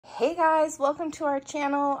Hey guys, welcome to our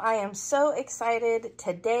channel. I am so excited.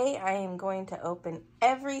 Today I am going to open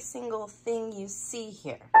every single thing you see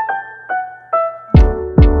here. We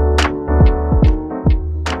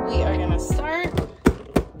are gonna start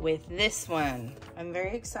with this one. I'm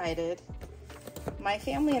very excited. My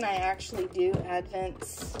family and I actually do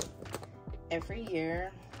Advents every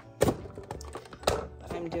year,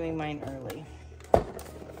 but I'm doing mine early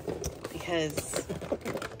because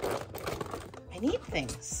I need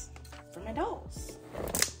things for my dolls.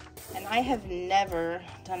 And I have never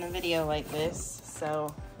done a video like this,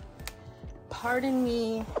 so pardon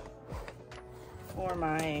me for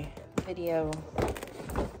my video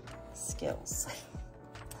skills.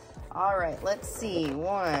 All right, let's see,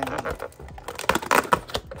 one.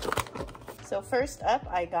 So first up,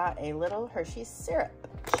 I got a little Hershey's syrup.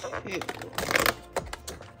 Two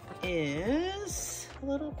is a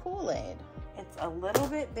little Kool-Aid. It's a little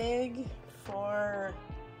bit big for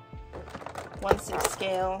 1/6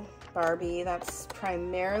 scale Barbie. That's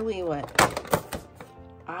primarily what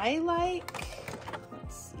I like.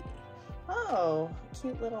 Let's see. Oh,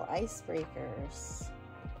 cute little icebreakers.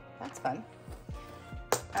 That's fun.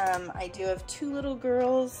 I do have two little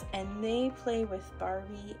girls and they play with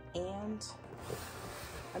Barbie and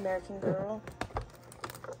American Girl.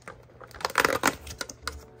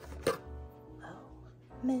 Oh,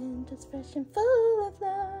 mint is fresh and full of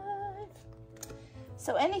life.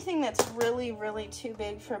 So anything that's really, really too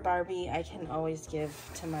big for Barbie, I can always give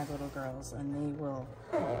to my little girls and they will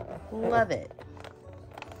love it.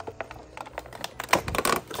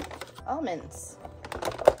 Almonds.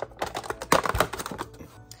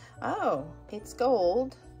 Oh, it's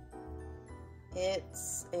gold.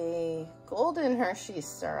 It's a golden Hershey's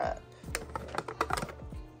syrup.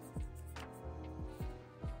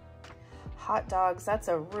 Hot dogs, that's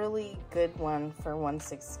a really good one for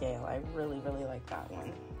 1/6 scale. I really, really like that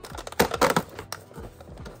one.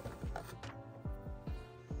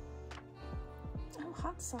 Oh,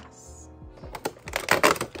 hot sauce.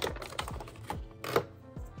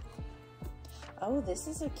 Oh, this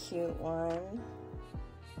is a cute one.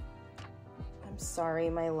 I'm sorry,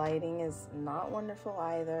 my lighting is not wonderful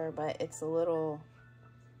either, but it's a little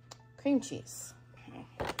cream cheese.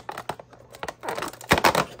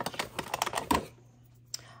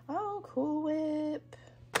 Oh, Cool Whip.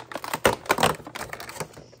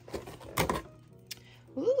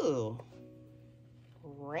 Ooh,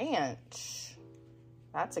 ranch.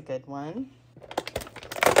 That's a good one.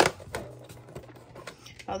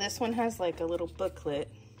 Oh, this one has like a little booklet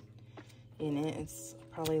in it. It's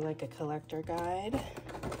probably like a collector guide.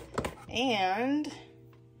 And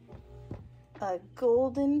a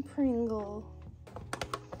golden Pringle.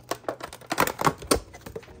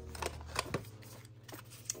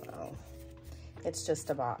 Oh, it's just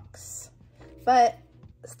a box. But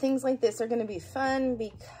things like this are gonna be fun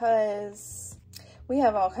because we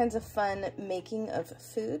have all kinds of fun making of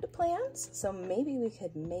food plans. So maybe we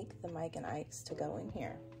could make the Mike and Ike's to go in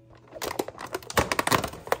here.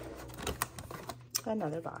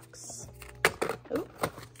 Another box. Ooh,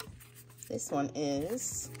 this one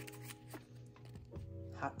is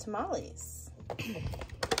hot tamales.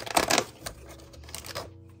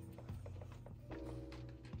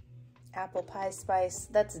 Apple pie spice.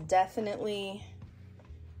 That's definitely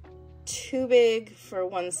too big for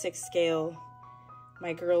 1/6 scale.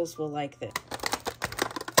 My girls will like this.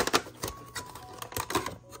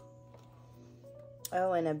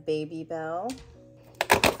 Oh, and a Baby Bell.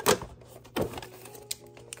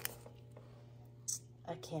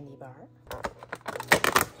 A candy bar.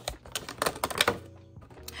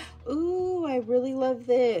 Ooh, I really love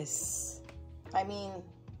this. I mean,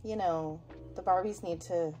 you know, the Barbies need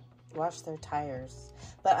to wash their tires,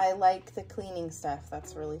 but I like the cleaning stuff.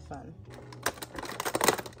 That's really fun.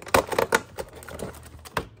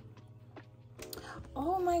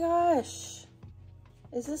 Oh my gosh.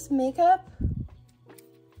 Is this makeup?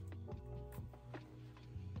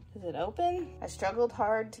 Is it open? I struggled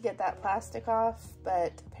hard to get that plastic off,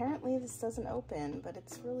 but apparently this doesn't open, but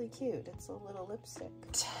it's really cute. It's a little lipstick.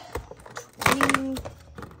 20.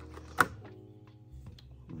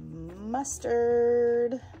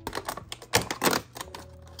 Mustard.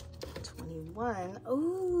 21.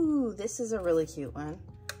 Ooh, this is a really cute one.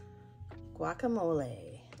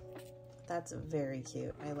 Guacamole. That's very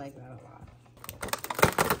cute. I like that a lot.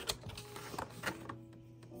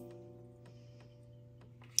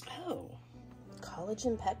 Oh,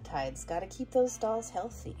 collagen peptides. Gotta keep those dolls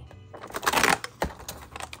healthy.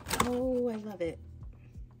 Oh, I love it.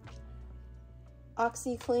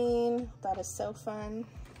 OxyClean. That is so fun.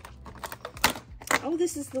 Oh,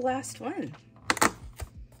 this is the last one.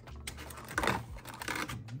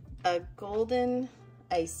 a golden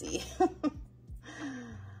icy.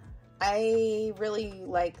 I really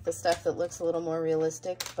like the stuff that looks a little more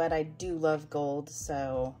realistic, but I do love gold,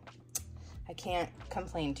 so I can't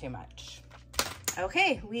complain too much.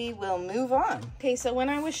 Okay, we will move on. Okay, so when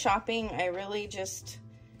I was shopping,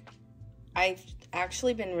 I've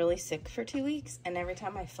actually been really sick for 2 weeks, and every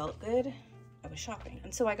time I felt good, I was shopping.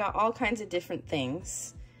 And so I got all kinds of different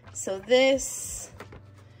things. So this,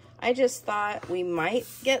 I just thought we might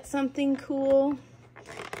get something cool.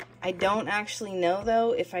 I don't actually know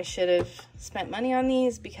though if I should have spent money on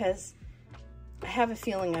these because I have a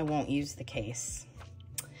feeling I won't use the case.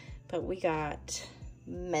 But we got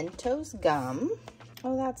Mentos gum.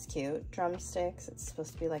 Oh, that's cute. Drumsticks. It's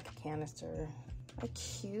supposed to be like a canister. A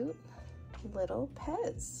cute little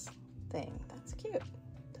Pez thing. That's cute.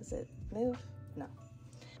 Does it move? No.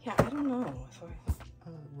 Yeah, I don't know if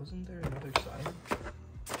wasn't there another side?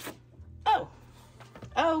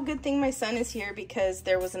 Oh, good thing my son is here because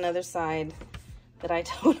there was another side that I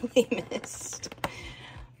totally missed.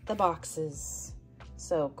 The boxes.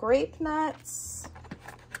 So grape nuts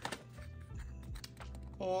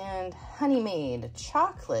and Honey Maid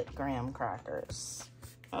chocolate graham crackers.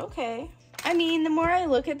 Okay. I mean, the more I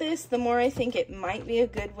look at this, the more I think it might be a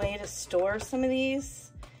good way to store some of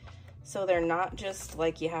these. So they're not just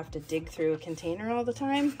like you have to dig through a container all the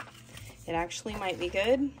time. It actually might be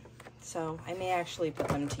good. So I may actually put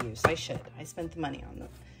them to use. I should. I spent the money on them.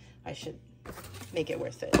 I should make it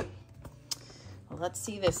worth it. Well, let's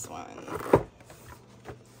see this one.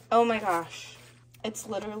 Oh my gosh. It's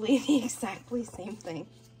literally the exactly same thing.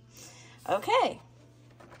 Okay.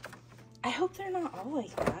 I hope they're not all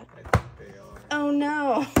like that. I think they are. Oh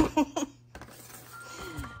no.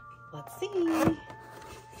 Let's see.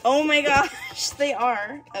 Oh my gosh, they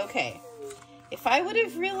are. Okay. If I would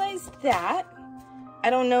have realized that, I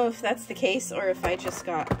don't know if that's the case or if I just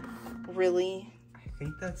got really I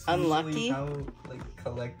think that's unlucky. usually how like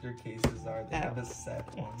collector cases are. They have a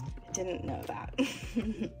set one. I didn't know that.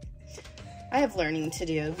 I have learning to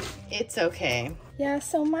do. It's okay. Yeah,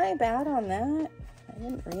 so my bad on that. I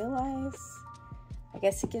didn't realize. I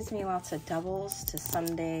guess it gives me lots of doubles to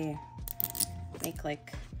someday make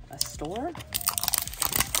like a store.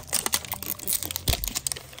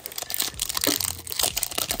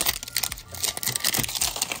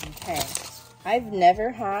 Okay, I've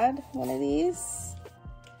never had one of these.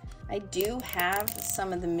 I do have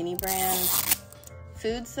some of the mini brand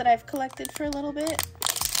foods that I've collected for a little bit.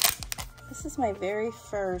 This is my very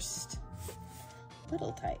first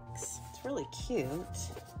LittleTikes. It's really cute.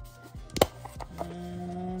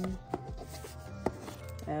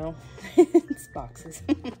 Oh, it's boxes.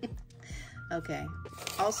 Okay,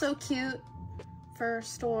 also cute for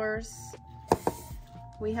stores.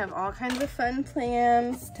 We have all kinds of fun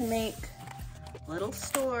plans to make little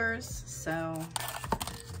stores, so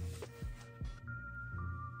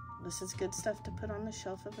this is good stuff to put on the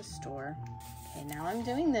shelf of a store. Okay, now I'm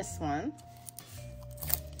doing this one.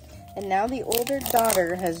 And now the older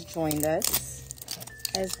daughter has joined us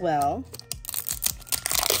as well.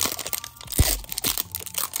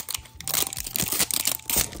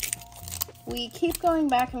 We keep going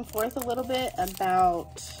back and forth a little bit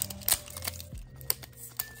about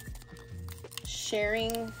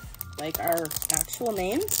sharing like our actual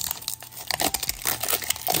names.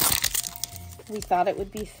 We thought it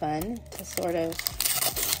would be fun to sort of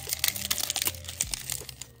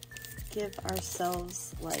give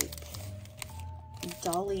ourselves like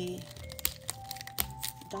Dolly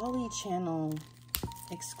channel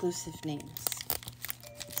exclusive names.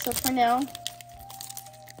 So for now,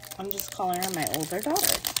 I'm just calling her my older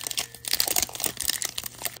daughter.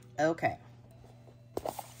 Okay,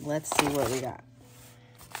 let's see what we got.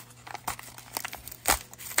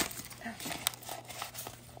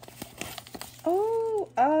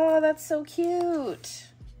 Oh, that's so cute.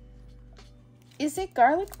 Is it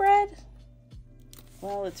garlic bread?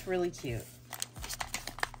 Well, it's really cute.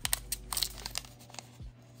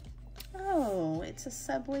 Oh, it's a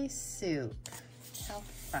Subway soup. How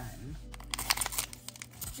fun.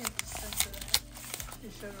 You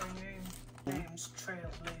said my name. Name's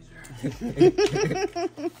Trailblazer.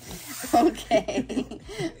 Okay.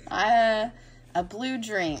 A blue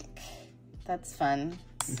drink. That's fun.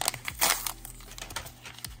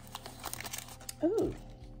 Ooh.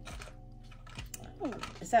 Oh,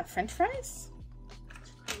 is that French fries?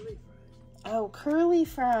 Curly fries. Oh, curly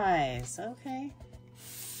fries. Okay.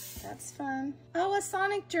 That's fun. Oh, a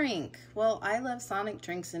Sonic drink. Well, I love Sonic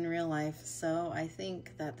drinks in real life, so I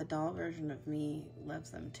think that the doll version of me loves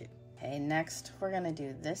them too. Okay, next we're gonna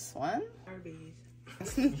do this one. Arby's.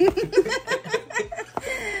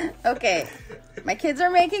 Okay, My kids are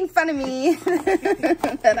making fun of me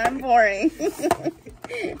that I'm boring.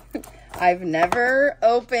 I've never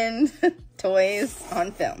opened toys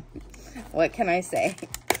on film. What can I say?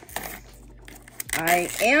 I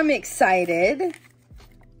am excited.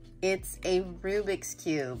 It's a Rubik's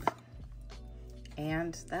Cube.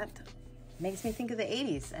 And that makes me think of the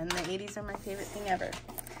 80s. And the 80s are my favorite thing ever.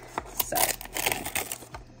 So.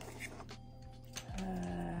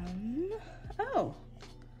 Oh.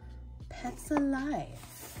 Pets Alive.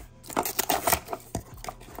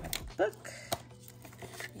 Book.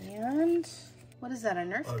 And what is that, a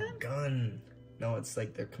Nerf gun? A gun. No, it's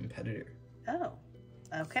like their competitor. Oh,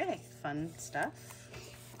 okay. Fun stuff.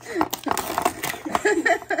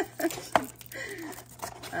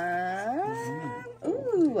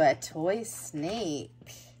 Ooh, a toy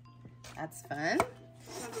snake. That's fun.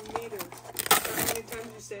 Have a meter. How many times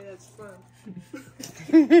you say that's fun?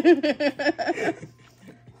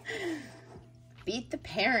 Beat the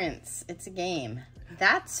parents. It's a game.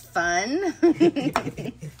 That's fun.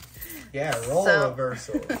 Yeah, role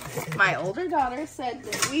reversal. My older daughter said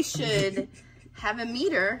that we should have a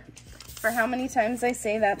meter for how many times I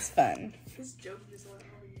say that's fun. This joke just went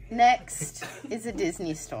over your head. Next is a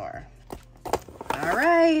Disney store. All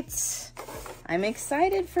right. I'm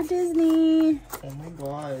excited for Disney. Oh my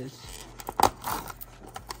gosh.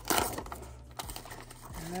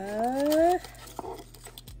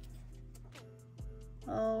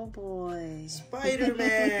 Oh boy.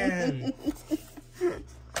 Spider-Man.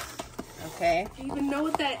 Okay. Do you even know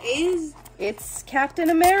what that is? It's Captain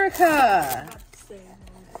America. Say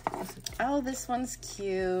Oh, this one's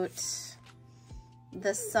cute.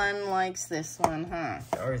 The son likes this one, huh?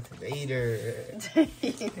 Darth Vader.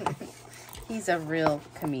 He's a real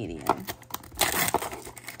comedian.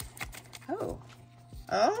 Oh.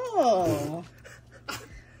 Oh.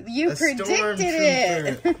 You predicted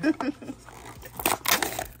it.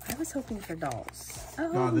 I was hoping for dolls.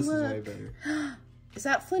 Oh, No, this look. is way better. Yes. Is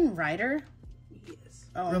that Flynn Rider?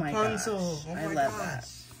 Oh my gosh. Rapunzel. Oh I my love gosh. that.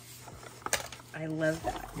 I love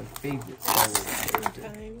that. My favorite Star Wars character.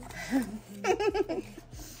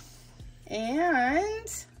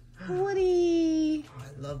 And Woody. Oh,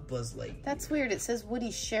 I love Buzz Lightyear. That's weird. It says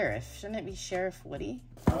Woody Sheriff. Shouldn't it be Sheriff Woody?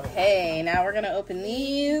 Okay, now we're gonna open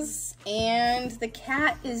these. And the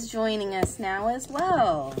cat is joining us now as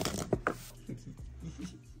well.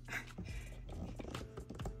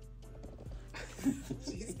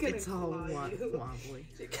 It's all wobbly.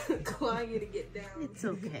 She's gonna claw you to get down. It's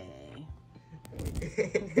okay.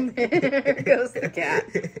 There goes the cat.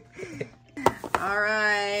 All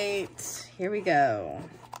right, here we go.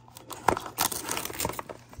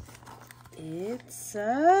 It's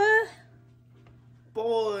a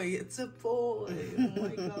Boy, it's a boy. Oh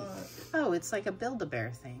my god. Oh, it's like a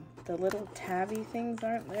Build-A-Bear thing. The little tabby things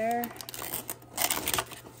aren't there.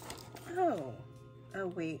 Oh. Oh,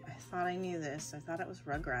 wait. I thought I knew this. I thought it was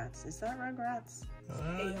Rugrats. Is that Rugrats?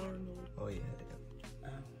 Hey Arnold. Oh yeah. Oh,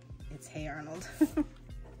 it's Hey Arnold.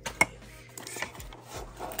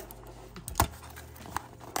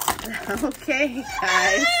 Okay,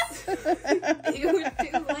 guys. You were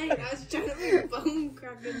too late. I was trying to make bone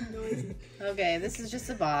cracking noises. Okay, this is just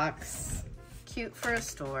a box. Cute for a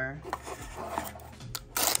store.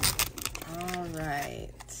 All right.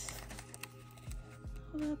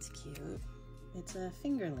 Oh, that's cute. It's a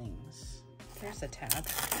fingerlings. There's a tab.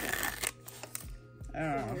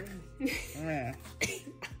 Oh. Yeah.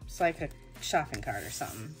 It's like a shopping cart or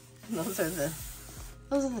something. Those are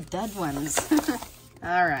the dead ones.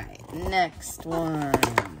 All right, next one.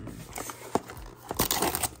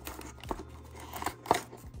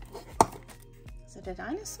 Is it a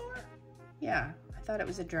dinosaur? Yeah, I thought it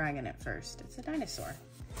was a dragon at first. It's a dinosaur.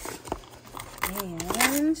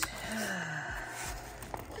 And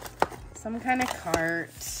some kind of cart.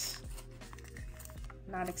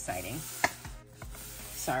 Not exciting.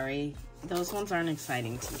 Sorry, those ones aren't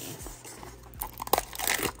exciting to me.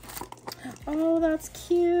 Oh, that's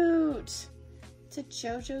cute. It's a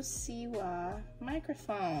JoJo Siwa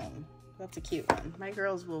microphone. That's a cute one. My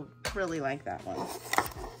girls will really like that one.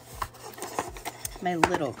 My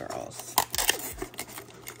little girls.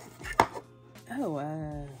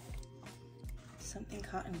 Oh, something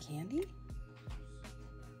cotton candy?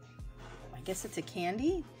 I guess it's a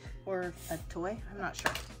candy or a toy. I'm not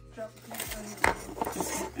sure.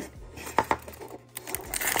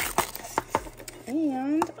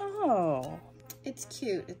 And, oh, it's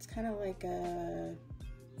cute. It's kind of like a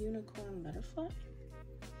unicorn butterfly.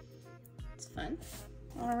 It's fun.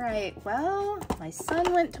 All right, well, my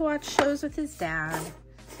son went to watch shows with his dad.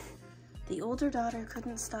 The older daughter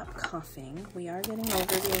couldn't stop coughing. We are getting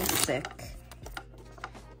over being sick.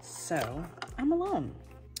 So, I'm alone.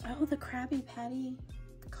 Oh, the Krabby Patty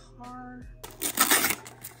car.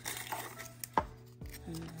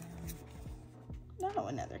 No,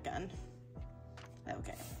 another gun.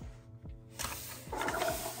 Okay.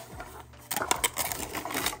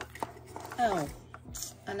 Oh,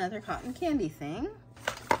 another cotton candy thing.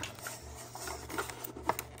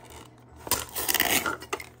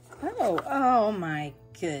 Oh my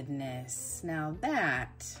goodness. Now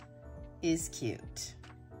that is cute.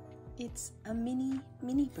 It's a mini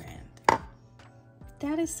brand.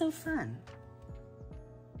 That is so fun.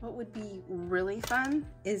 What would be really fun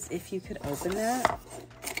is if you could open that.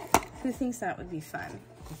 Who thinks that would be fun?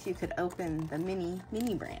 If you could open the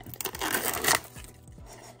mini brand.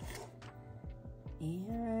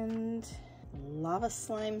 And lava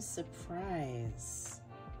slime surprise.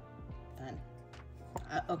 Fun.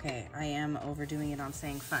 Okay, I am overdoing it on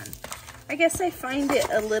saying fun. I guess I find it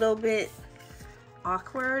a little bit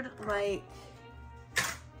awkward, like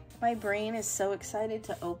my brain is so excited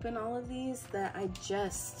to open all of these that I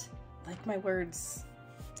just, like, my words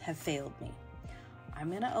have failed me.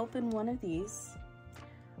 I'm gonna open one of these.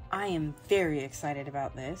 I am very excited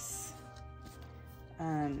about this.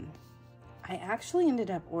 I actually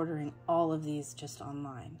ended up ordering all of these just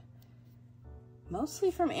online.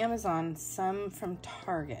 Mostly from Amazon, some from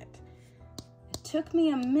Target. It took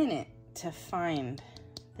me a minute to find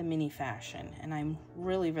the mini fashion, and I'm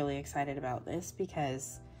really, really excited about this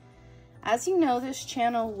because, as you know, this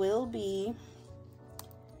channel will be,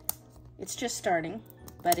 it's just starting,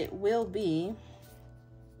 but it will be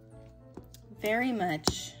very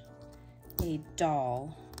much a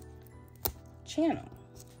doll channel.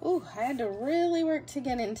 Ooh, I had to really work to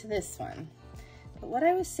get into this one. But what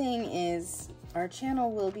I was saying is our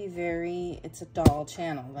channel will be it's a doll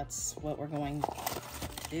channel. That's what we're going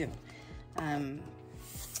to do.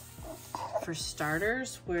 For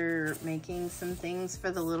starters, we're making some things for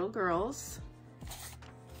the little girls.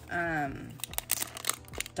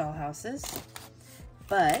 Dollhouses.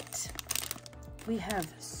 But we have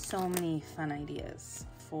so many fun ideas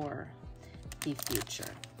for the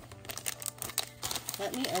future.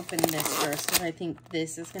 Let me open this first because I think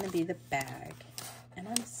this is going to be the bag. And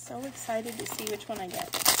I'm so excited to see which one I get.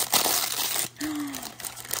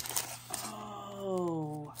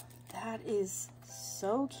 Oh, that is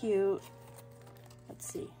so cute. Let's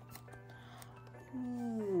see.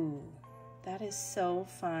 Ooh, that is so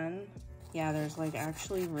fun. Yeah, there's like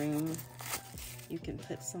actually room. You can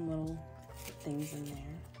put some little things in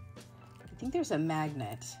there. I think there's a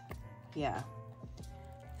magnet. Yeah,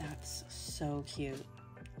 that's so cute.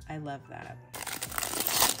 I love that.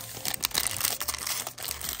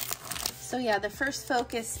 So yeah, the first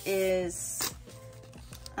focus is,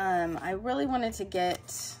 I really wanted to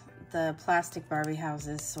get the plastic Barbie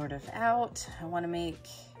houses sort of out. I want to make,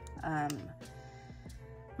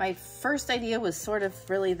 my first idea was sort of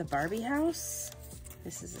really the Barbie house.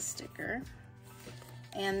 This is a sticker.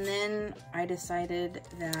 And then I decided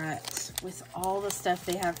that with all the stuff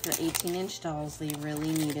they have for 18-inch dolls, they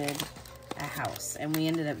really needed a house. And we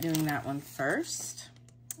ended up doing that one first.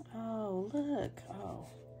 Oh, look. Oh,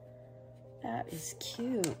 that is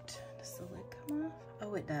cute. Does the lid come off?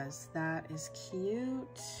 Oh, it does. That is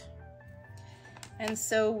cute. And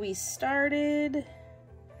so we started,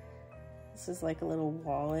 this is like a little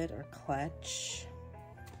wallet or clutch,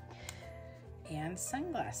 and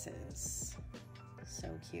sunglasses. So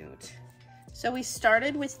cute. So we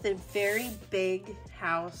started with the very big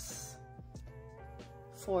house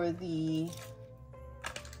for the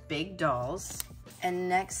big dolls. And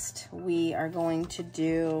next we are going to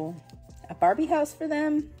do a Barbie house for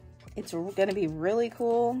them. It's gonna be really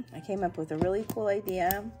cool. I came up with a really cool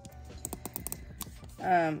idea.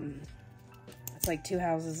 It's like 2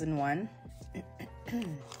 houses in one.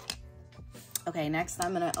 Okay, next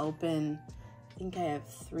I'm gonna open, I think I have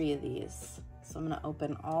 3 of these. So I'm gonna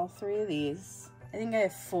open all 3 of these. I think I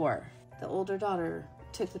have 4. The older daughter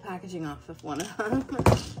took the packaging off of one of them.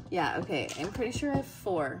 Yeah, okay, I'm pretty sure I have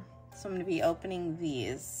 4. So I'm gonna be opening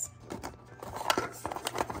these.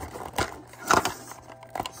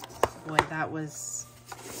 Boy, that was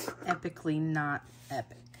epically not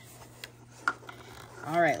epic.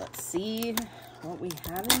 All right, let's see what we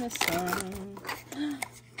have in this one.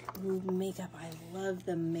 Ooh, makeup, I love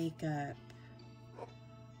the makeup.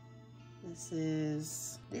 This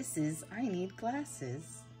is I Need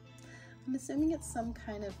Glasses. I'm assuming it's some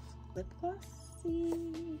kind of lip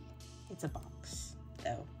glossy. It's a box,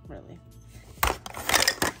 though, really.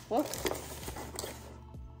 Whoa.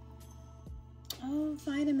 Oh,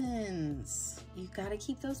 vitamins. You gotta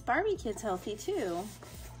keep those Barbie kids healthy, too.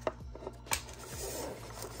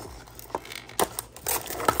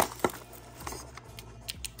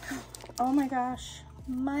 Oh my gosh,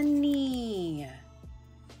 money.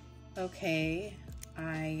 Okay,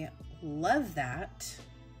 I love that.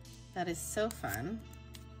 That is so fun.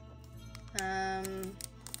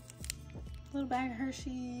 Little bag of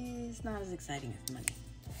Hershey's, not as exciting as money.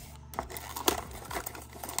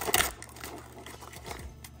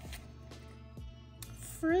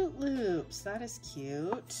 Fruit Loops, that is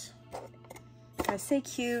cute. I say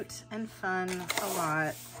cute and fun a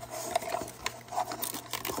lot.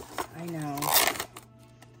 I know.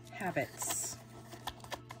 Habits.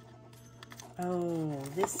 Oh,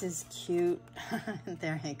 this is cute.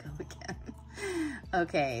 There I go again.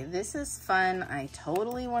 Okay, this is fun. I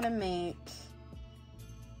totally want to make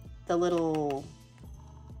the little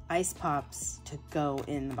ice pops to go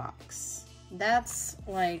in the box. That's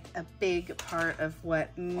like a big part of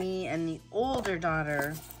what me and the older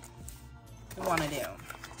daughter want to do.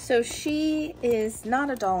 So she is not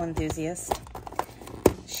a doll enthusiast.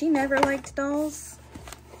 She never liked dolls.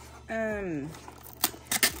 But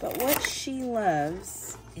what she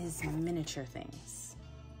loves is miniature things.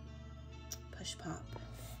 Push pop.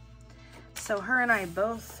 So her and I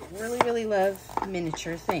both really love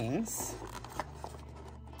miniature things.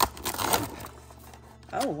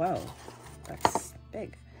 Oh, whoa. That's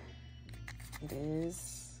big. It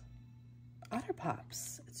is Otter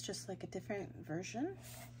Pops. It's just like a different version.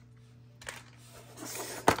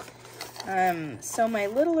 So my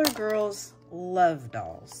littler girls love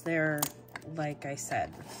dolls. They're, like I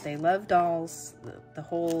said, they love dolls. The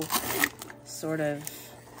whole sort of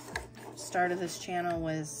start of this channel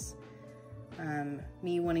was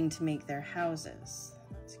me wanting to make their houses.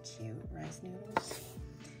 That's cute, rice noodles.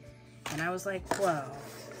 And I was like, whoa,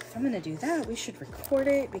 if I'm gonna do that, we should record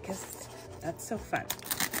it because that's so fun.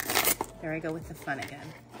 There I go with the fun again.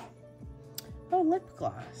 Oh, lip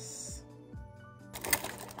gloss.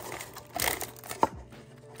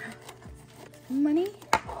 Money?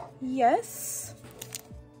 Yes.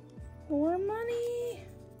 More money.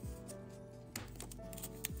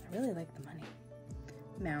 I really like the money.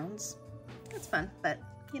 Mounds. That's fun, but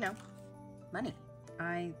you know, money.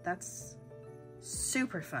 That's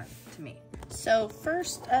super fun to me. So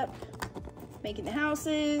first up, making the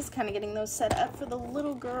houses, kind of getting those set up for the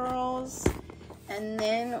little girls. And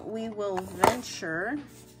then we will venture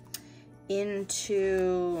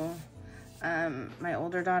into, my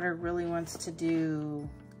older daughter really wants to do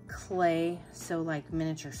clay. So like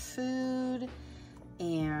miniature food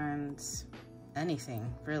and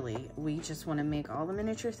anything really. We just want to make all the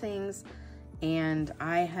miniature things. And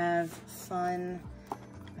I have fun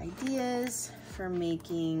ideas for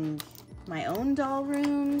making my own doll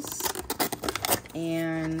rooms.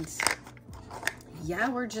 And yeah,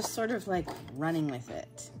 we're just sort of like running with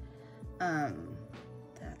it.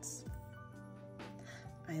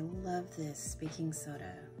 I love this baking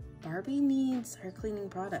soda. Barbie needs her cleaning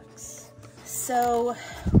products. So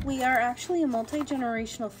we are actually a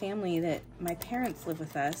multi-generational family that my parents live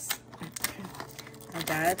with us. My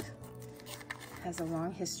dad has a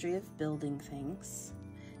long history of building things.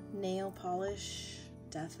 Nail polish,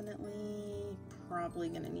 definitely, probably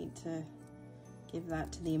gonna need to give that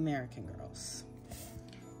to the American girls.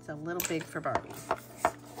 It's a little big for Barbie.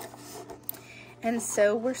 And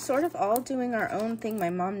so we're sort of all doing our own thing. My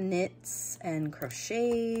mom knits and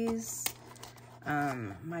crochets.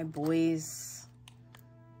 My boys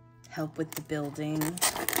help with the building.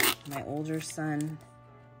 My older son.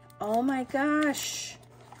 Oh my gosh,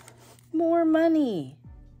 more money.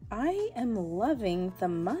 I am loving the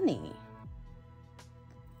money.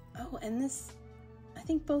 Oh, and this, I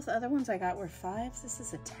think both other ones I got were 5s. This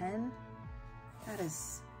is a 10. That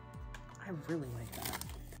is, I really like that.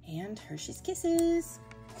 And Hershey's Kisses.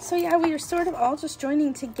 So yeah, we were sort of all just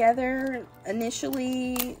joining together.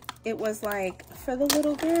 Initially, it was like for the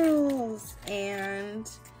little girls, and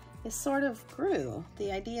it sort of grew.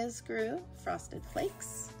 The ideas grew. Frosted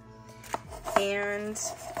Flakes. And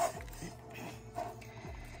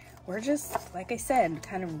we're just, like I said,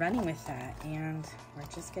 kind of running with that, and we're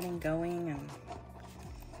just getting going.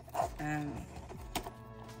 And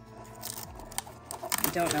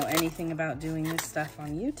I don't know anything about doing this stuff on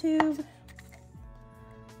YouTube.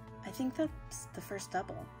 I think that's the first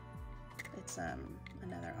double. It's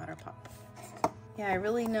another Otter Pop. Yeah, I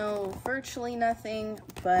really know virtually nothing,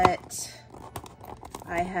 but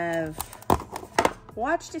I have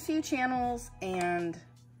watched a few channels, and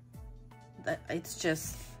it's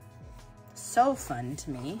just so fun to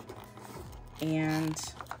me. And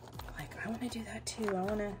like, I want to do that too. I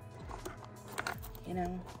want to, you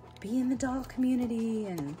know, be in the doll community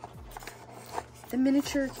and the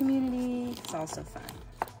miniature community. It's also fun.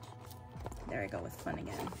 There I go with fun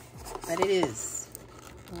again. But it is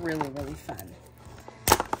really, really fun.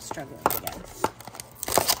 I'm struggling again.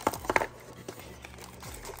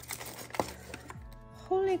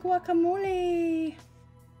 Holy guacamole!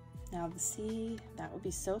 Now see, that would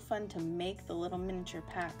be so fun to make the little miniature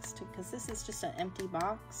packs too, because this is just an empty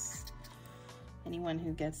box. Anyone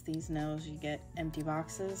who gets these knows you get empty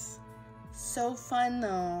boxes. So fun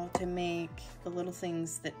though to make the little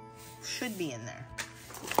things that should be in there.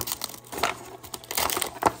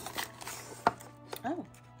 Oh,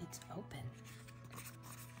 it's open.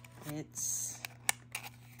 It's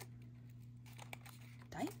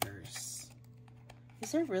diapers.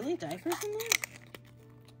 Is there really diapers in there?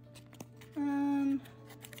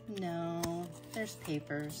 No, there's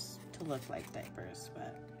papers to look like diapers,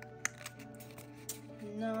 but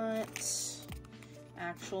not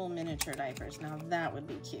actual miniature diapers. Now that would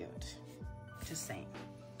be cute. Just saying.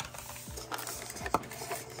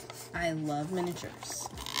 I love miniatures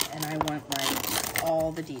and I want like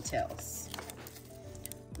all the details.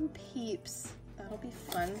 Ooh, peeps. That'll be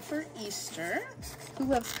fun for Easter. Who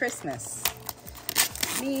loves Christmas?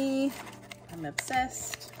 Me. I'm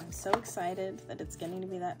obsessed. I'm so excited that it's getting to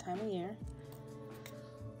be that time of year.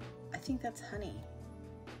 I think that's honey.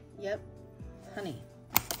 Yep, honey.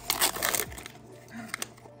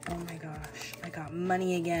 Oh my gosh, I got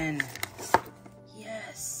money again.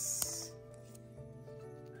 Yes.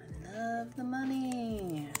 I love the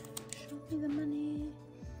money. Show me the money.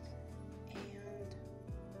 And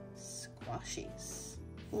squashies.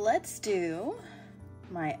 Let's do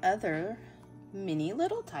my other mini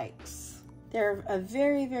LittleTikes. They're a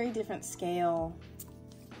very, very different scale,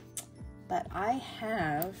 but I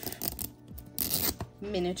have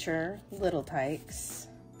miniature LittleTikes.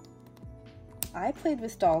 I played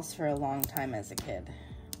with dolls for a long time as a kid,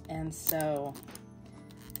 and so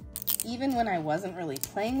even when I wasn't really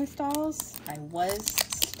playing with dolls, I was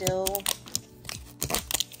still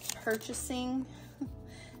purchasing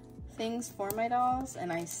things for my dolls,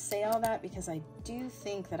 and I say all that because I do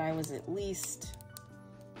think that I was at least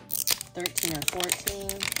 13 or 14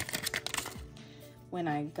 when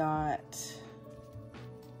I got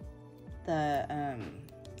the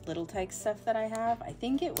LittleTikes stuff that I have. I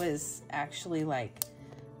think it was actually like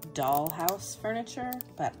dollhouse furniture,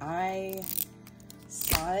 but I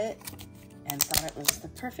saw it and thought it was the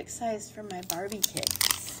perfect size for my Barbie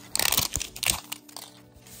kids.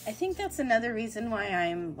 I think that's another reason why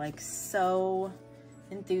I'm like so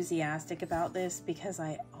enthusiastic about this, because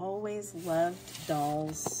I always loved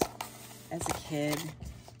dolls as a kid,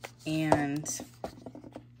 and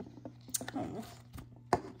oh,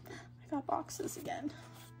 I got boxes again.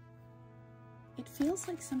 It feels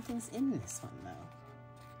like something's in this one though.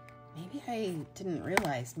 Maybe I didn't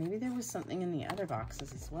realize. Maybe there was something in the other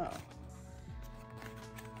boxes as well.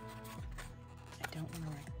 I don't want to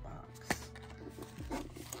wreck the box.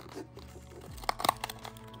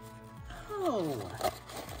 Oh,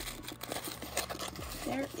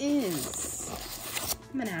 there is.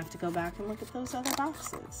 I'm gonna have to go back and look at those other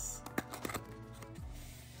boxes.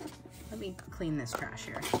 Let me clean this trash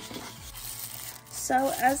here.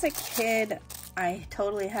 So as a kid, I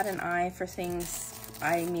totally had an eye for things.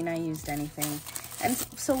 I mean, I used anything. And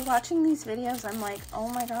so watching these videos, I'm like, oh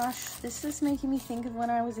my gosh, this is making me think of when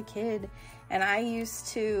I was a kid. And I used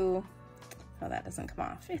to, oh, that doesn't come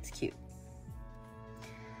off. It's cute.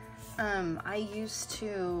 I used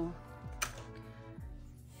to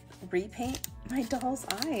repaint my doll's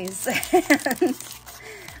eyes.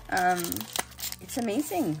 And it's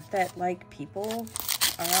amazing that like people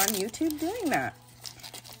are on YouTube doing that.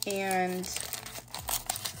 And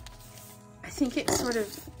I think it sort of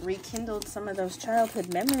rekindled some of those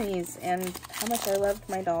childhood memories and how much I loved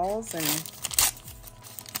my dolls, and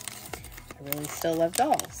I really still love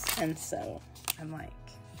dolls. And so I'm like,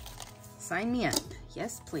 sign me up.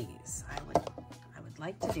 Yes, please. I would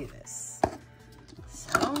like to do this.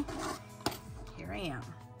 So here I am.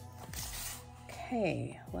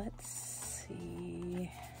 Okay, let's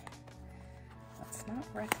see. Let's not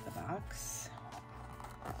wreck the box.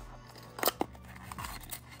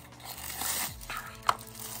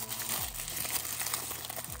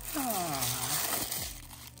 Aww.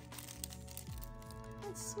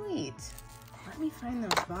 That's sweet. Let me find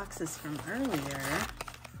those boxes from earlier.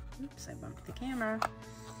 Oops, I bumped the camera.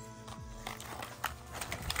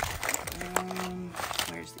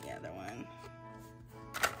 Where's the other one?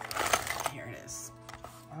 Here it is.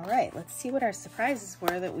 All right, let's see what our surprises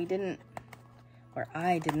were that we didn't, or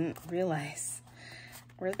I didn't realize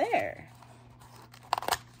were there.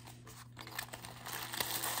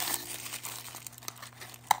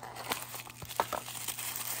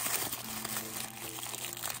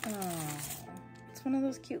 Oh, it's one of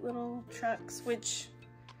those cute little trucks, which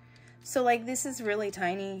So like this is really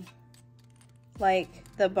tiny. Like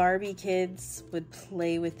the Barbie kids would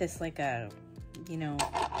play with this like a, you know,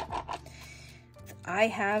 I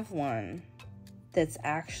have one that's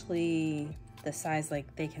actually the size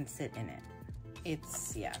like they can sit in it.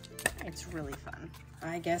 It's, yeah, it's really fun.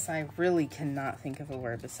 I guess I really cannot think of a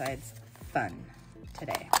word besides fun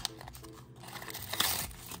today.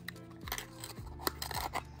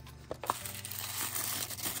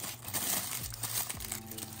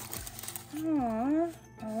 Aww.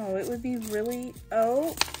 Oh, it would be really,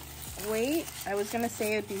 oh, wait. I was gonna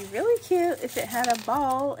say it'd be really cute if it had a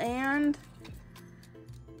ball, and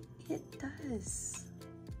it does.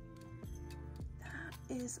 That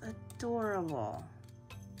is adorable.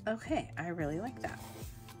 Okay, I really like that.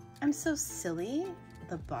 I'm so silly.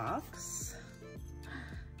 The box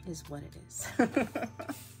is what it is.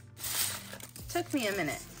 Took me a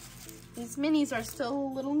minute. These minis are still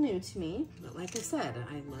a little new to me, but like I said,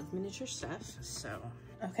 I love miniature stuff, so.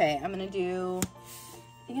 Okay, I'm gonna do,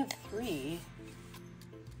 I think I have 3.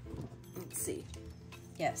 Let's see.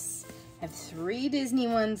 Yes, I have 3 Disney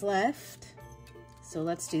ones left, so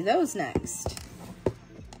let's do those next.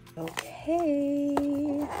 Okay.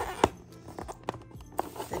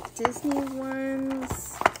 The Disney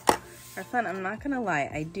ones are fun. I'm not gonna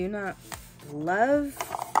lie, I do not love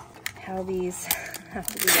how these have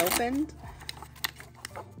to be opened.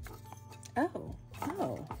 Oh,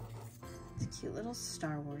 it's a cute little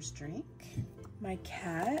Star Wars drink. My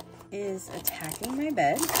cat is attacking my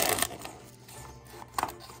bed.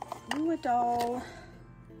 Ooh, a doll.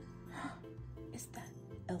 Is that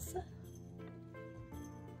Elsa?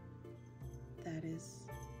 That is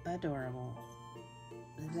adorable.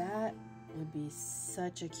 That would be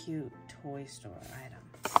such a cute toy store item.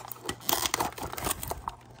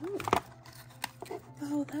 Ooh.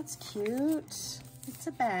 Oh, that's cute. It's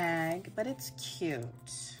a bag, but it's cute.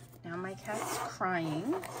 Now my cat's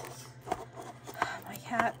crying. My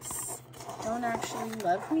cats don't actually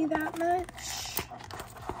love me that much,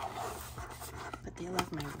 but they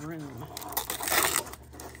love my room.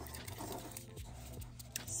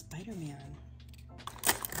 Spider-Man.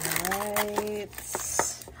 All right.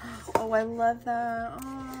 Oh, I love that.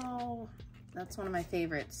 Oh, that's one of my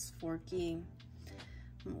favorites, Forky.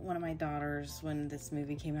 One of my daughters, when this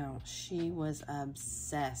movie came out, she was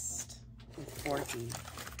obsessed with Forky.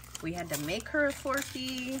 We had to make her a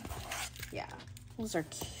Forky. Yeah, those are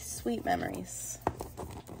sweet memories.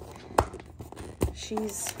 She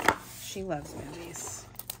loves movies.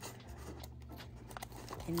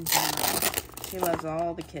 In general, she loves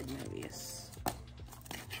all the kid movies.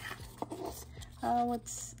 Oh,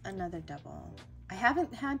 it's another double. I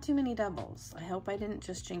haven't had too many doubles. I hope I didn't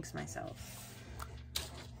just jinx myself.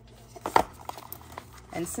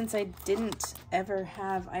 And since I didn't ever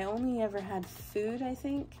have, I only ever had food, I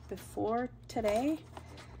think, before today.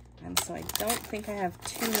 And so I don't think I have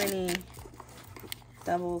too many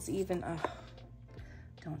doubles even. Oh,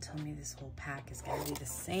 don't tell me this whole pack is gonna be the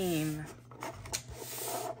same.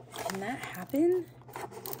 Can that happen?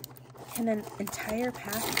 Can an entire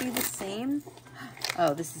pack be the same?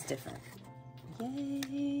 Oh, this is different.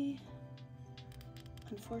 Yay.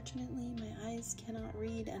 Unfortunately, my eyes cannot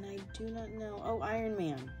read and I do not know. Oh, Iron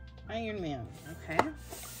Man. Iron Man. Okay.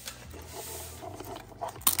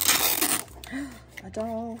 A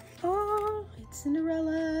doll. Oh, it's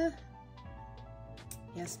Cinderella.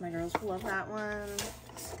 Yes, my girls will love that one.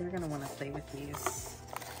 They're going to want to play with these.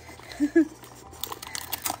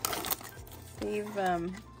 They've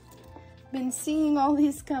been seeing all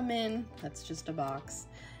these come in. That's just a box.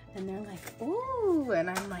 And they're like, ooh, and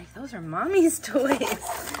I'm like, those are mommy's toys.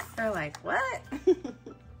 They're like, what?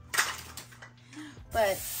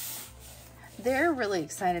 But they're really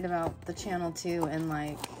excited about the channel too, and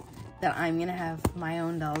like that I'm gonna have my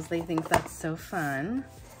own dolls. They think that's so fun.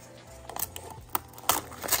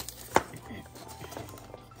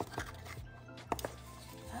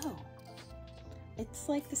 Oh, it's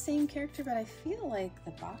like the same character, but I feel like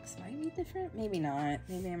the box might be different. Maybe not.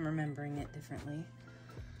 Maybe I'm remembering it differently.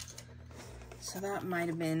 So that might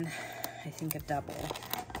have been, I think, a double.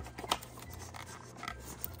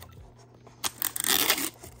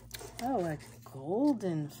 Oh, a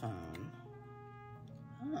golden phone.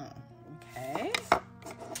 Oh, okay.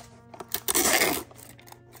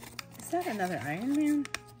 Is that another Iron Man?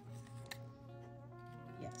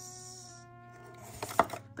 Yes.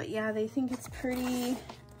 But yeah, they think it's pretty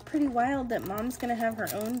wild that Mom's gonna have her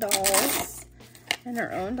own dolls and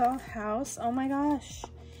her own doll house. Oh my gosh.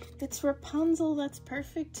 It's Rapunzel. That's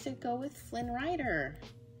perfect to go with Flynn Rider.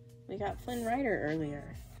 We got Flynn Rider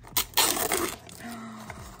earlier.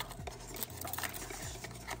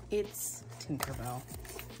 It's Tinkerbell.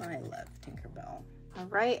 I love Tinkerbell. All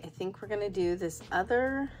right, I think we're gonna do this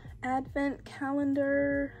other advent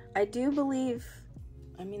calendar. I do believe,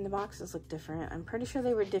 I mean, the boxes look different. I'm pretty sure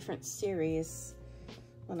they were different series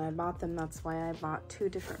when I bought them. That's why I bought 2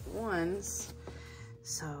 different ones.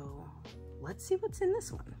 So let's see what's in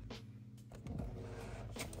this one.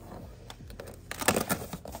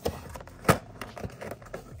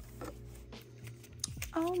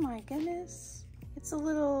 Oh my goodness. It's a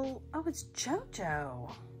little, oh, it's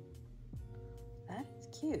JoJo. That is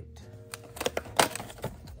cute.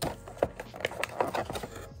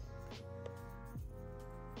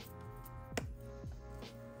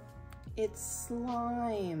 It's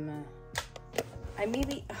slime. I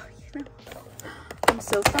maybe, oh, you know, I'm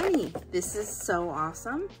so funny. This is so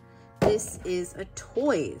awesome. This is a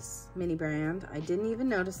Toys mini brand. I didn't even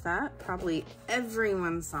notice that. Probably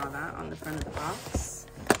everyone saw that on the front of the box,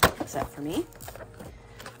 except for me.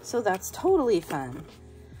 So that's totally fun.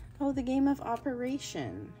 Oh, the game of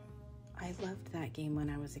Operation. I loved that game when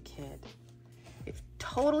I was a kid. It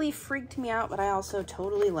totally freaked me out, but I also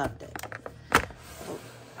totally loved it.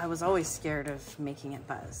 I was always scared of making it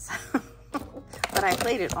buzz, but I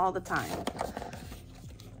played it all the time.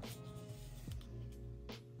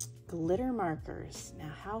 Glitter markers.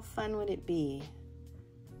 Now, how fun would it be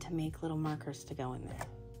to make little markers to go in there?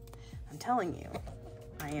 I'm telling you,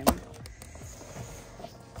 I am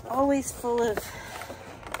always full of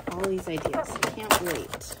all these ideas. I can't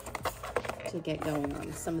wait to get going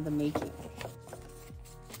on some of the making.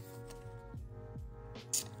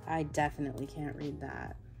 I definitely can't read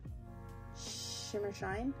that. Shimmer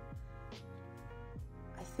Shine.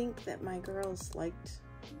 I think that my girls liked,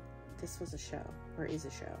 this was a show, or is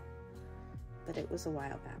a show, but it was a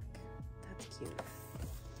while back. That's cute.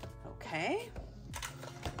 Okay.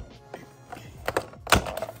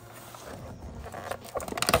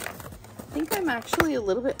 I think I'm actually a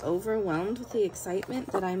little bit overwhelmed with the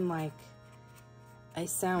excitement that I'm like, I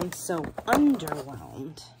sound so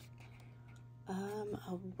underwhelmed.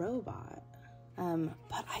 A robot.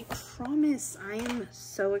 But I promise I am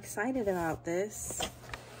so excited about this.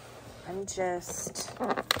 I'm just...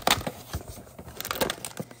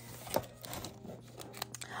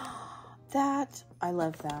 that, I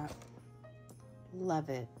love that. Love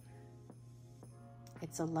it.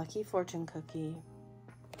 It's a lucky fortune cookie.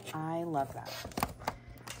 I love that.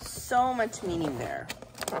 So much meaning there.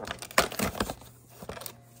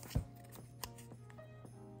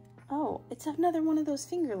 Oh, it's another one of those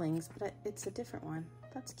fingerlings, but it's a different one.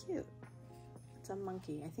 That's cute. It's a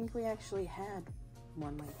monkey. I think we actually had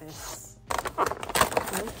one like this.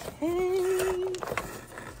 Okay.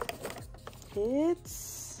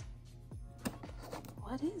 It's...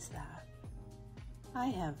 what is that? I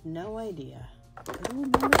have no idea. Ooh,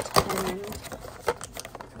 number 10.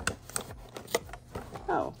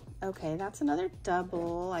 Oh, okay, that's another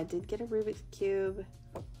double. I did get a Rubik's Cube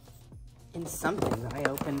in something that I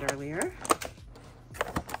opened earlier.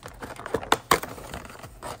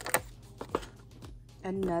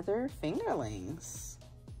 Another fingerlings.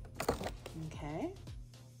 Okay.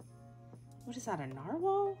 What is that, a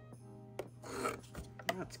narwhal?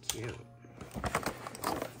 That's cute.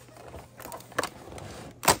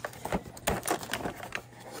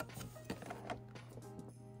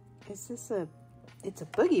 Is this a, it's a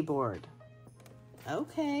boogie board.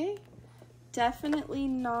 Okay. Definitely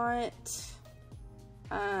not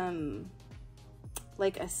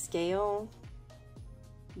like a scale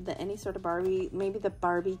that any sort of Barbie, maybe the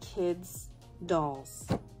Barbie kids dolls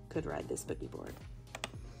could ride this boogie board.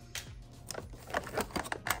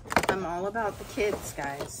 I'm all about the kids,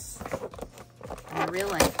 guys. I'm a real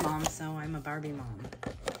life mom, so I'm a Barbie mom.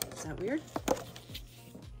 Is that weird?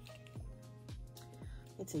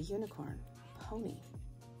 It's a unicorn pony.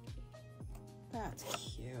 That's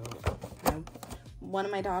cute. One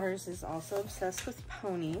of my daughters is also obsessed with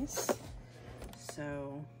ponies,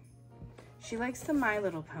 so she likes the My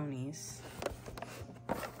Little Ponies.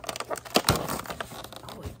 Oh,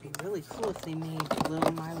 it'd be really cool if they made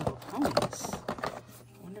little My Little Ponies.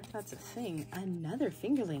 I wonder if that's a thing. Another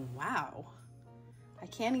fingerling. Wow. I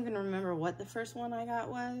can't even remember what the first one I got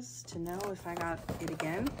was to know if I got it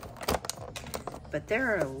again. But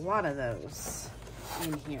there are a lot of those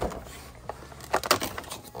in here.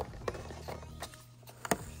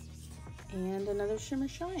 And another Shimmer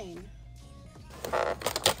Shine.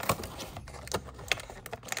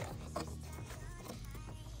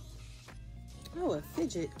 Oh, a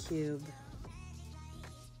fidget cube.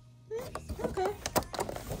 Okay.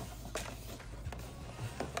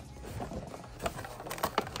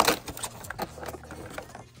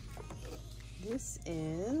 This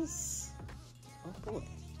is, oh boy,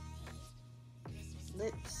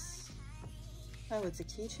 lips. Oh, it's a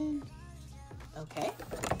keychain? Okay.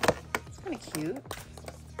 It's kind of cute.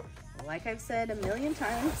 Like I've said a million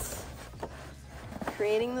times,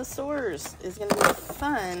 creating the stores is going to be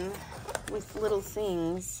fun with little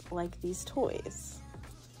things like these toys.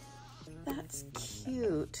 That's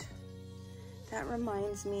cute. That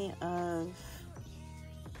reminds me of,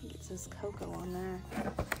 I think it says Coco on there,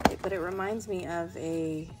 but it reminds me of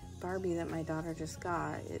a Barbie that my daughter just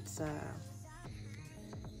got. It's a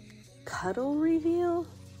cuddle reveal,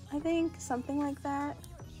 I think, something like that.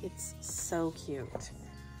 It's so cute. So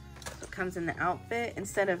it comes in the outfit.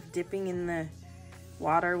 Instead of dipping in the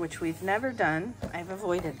water, which we've never done, I've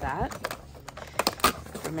avoided that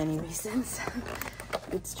for many reasons.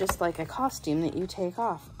 It's just like a costume that you take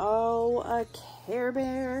off. Oh, a Care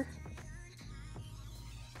Bear.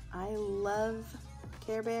 I love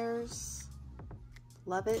Care Bears.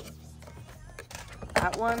 Love it.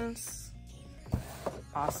 That one's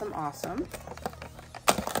awesome, awesome.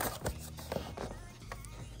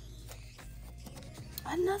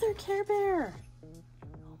 Another Care Bear.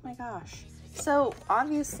 Oh my gosh. So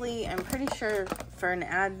obviously, I'm pretty sure for an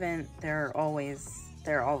Advent, they're all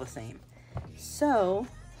the same. So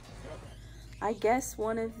I guess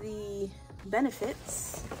one of the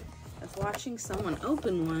benefits of watching someone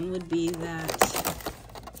open one would be that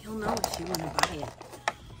you'll know if you want to buy it.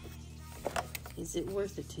 Is it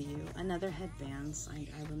worth it to you? Another headbands. I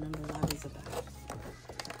remember that was about.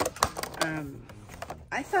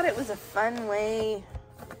 I thought it was a fun way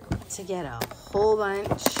to get a whole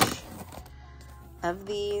bunch of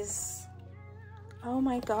these. Oh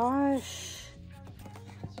my gosh.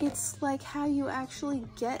 It's like how you actually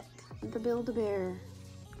get the Build-A-Bear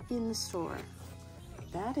in the store.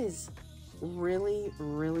 That is really,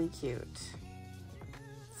 really cute.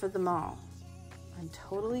 For the mall. I'm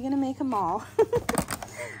totally gonna make a mall.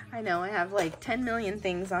 I know I have like 10 million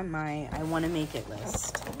things on my I want to make it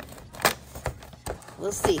list.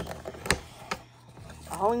 We'll see.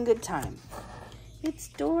 All in good time. It's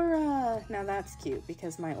Dora. Now that's cute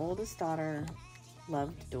because my oldest daughter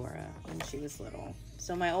loved Dora when she was little.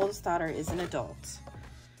 So my oldest daughter is an adult.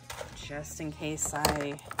 Just in case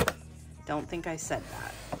I don't think I said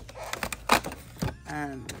that.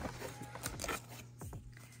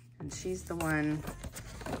 And she's the one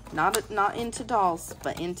not into dolls,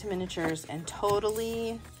 but into miniatures and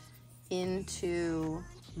totally into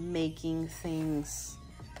making things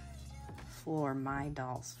for my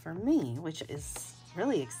dolls for me, which is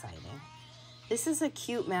really exciting. This is a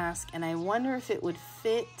cute mask, and I wonder if it would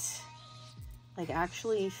fit, like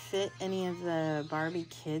actually fit any of the Barbie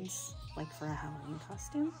kids, like for a Halloween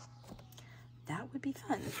costume. That would be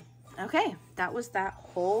fun. Okay, that was that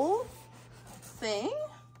whole thing.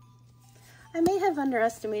 I may have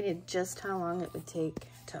underestimated just how long it would take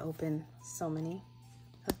to open so many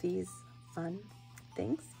of these fun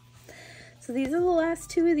things. So these are the last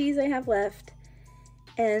two of these I have left.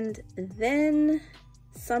 And then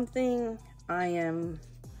something I am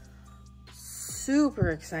super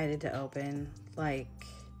excited to open. Like,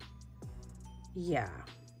 yeah.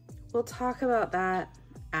 We'll talk about that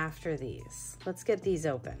after these. Let's get these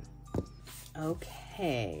open.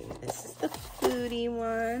 Okay, this is the Foodie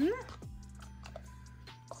one.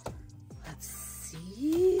 Let's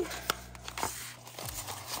see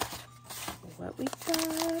what we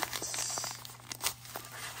got.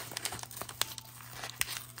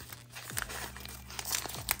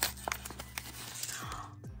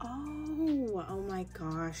 Oh my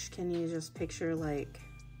gosh, can you just picture like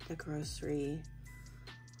the grocery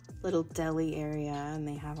little deli area and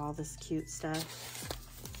they have all this cute stuff?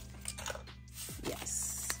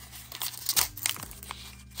 Yes.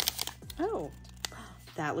 Oh,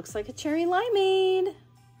 that looks like a cherry limeade.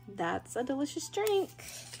 That's a delicious drink.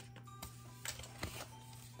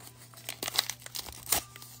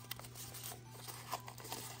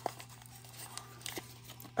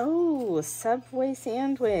 Oh, Subway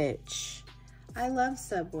sandwich. I love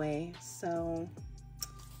Subway, so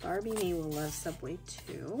Barbie me will love Subway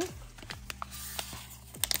too.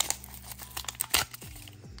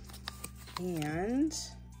 And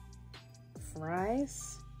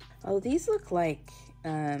fries. Oh, these look like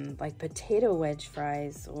potato wedge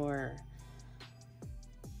fries, or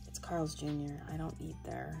it's Carl's Jr. I don't eat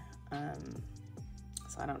there,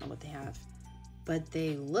 so I don't know what they have, but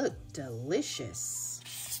they look delicious.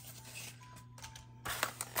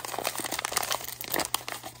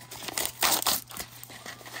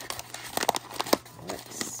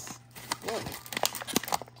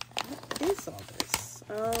 What is all this?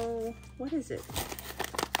 Oh, what is it?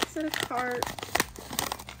 Is it a cart?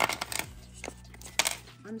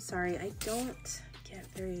 I'm sorry, I don't get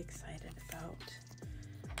very excited about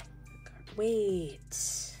the cart. wait.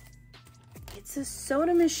 It's a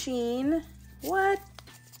soda machine. What?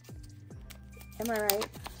 Am I right?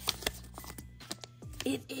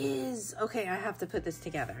 It is. Okay, I have to put this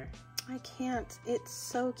together. I can't. It's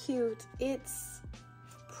so cute. It's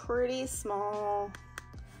pretty small.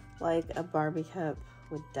 Like a Barbie cup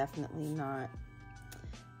would definitely not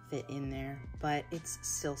fit in there, but it's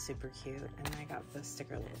still super cute. And I got the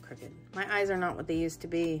sticker a little crooked. My eyes are not what they used to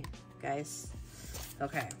be, guys.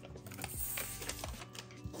 Okay.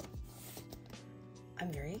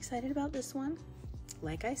 I'm very excited about this one.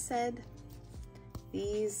 Like I said,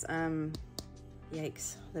 these,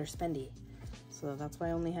 yikes, they're spendy. So that's why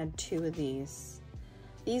I only had 2 of these.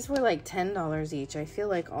 These were like $10 each. I feel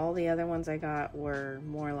like all the other ones I got were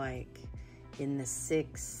more like in the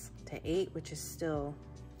 6 to 8, which is still,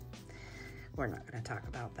 we're not gonna talk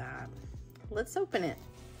about that. Let's open it.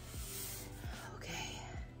 Okay.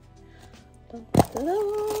 Dun, dun,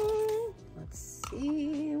 dun. Let's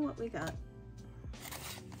see what we got.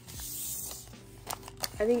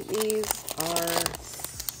 I think these are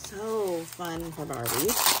so fun for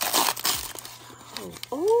Barbie.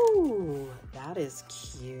 Oh, that is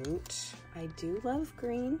cute. I do love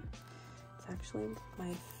green. It's actually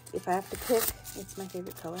my, if I have to pick, it's my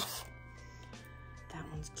favorite color. That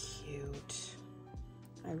one's cute.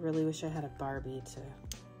 I really wish I had a Barbie to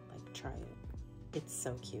like try it. It's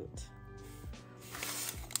so cute.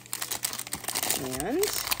 And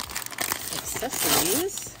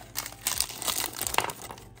accessories.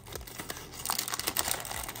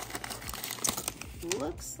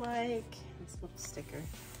 Looks like, this little sticker.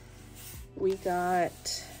 We got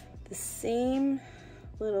the same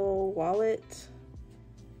little wallet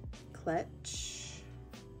clutch.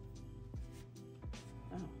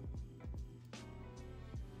 Oh.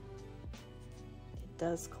 It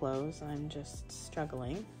does close. I'm just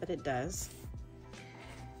struggling, but it does.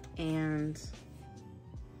 And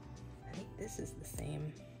I think this is the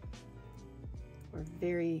same. Or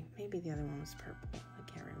very, maybe the other one was purple.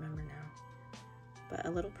 I can't remember now. But a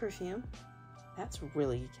little perfume. That's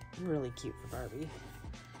really, really cute for Barbie.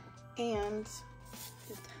 And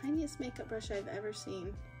the tiniest makeup brush I've ever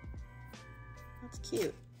seen. That's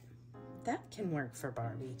cute. That can work for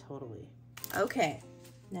Barbie, totally. Okay,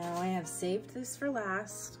 now I have saved this for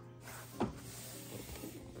last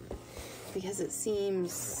because it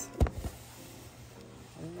seems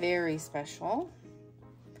very special.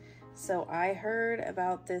 So I heard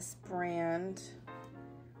about this brand.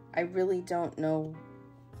 I really don't know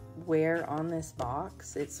where on this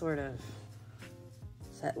box. It's sort of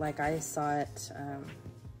set, like I saw it,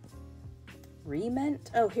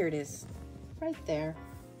 Re-Ment. Oh, here it is, right there.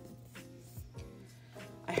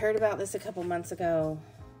 I heard about this a couple months ago,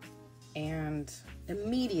 and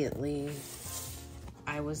immediately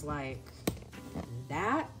I was like,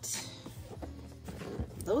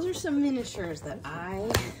 those are some miniatures that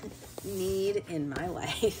I need in my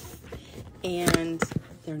life, and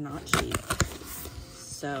they're not cheap.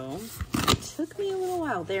 So it took me a little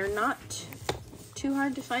while. They're not too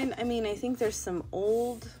hard to find. I mean, I think there's some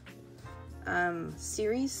old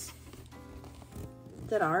series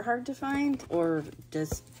that are hard to find, or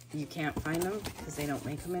just you can't find them because they don't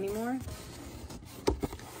make them anymore.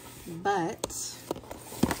 But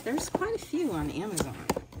there's quite a few on Amazon.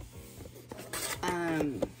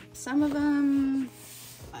 Some of them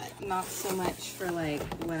not so much for like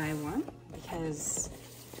what I want, because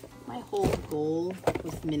my whole goal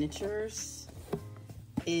with miniatures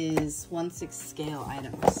is 1/6 scale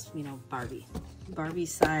items, you know, Barbie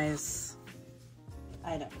size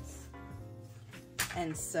items.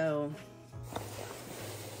 And so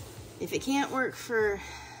if it can't work for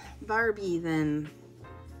Barbie, then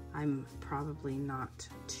I'm probably not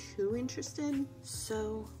too interested.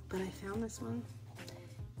 So, but I found this one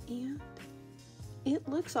and it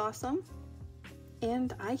looks awesome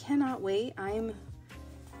and I cannot wait. I'm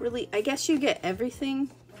really, I guess you get everything.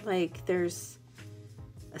 Like there's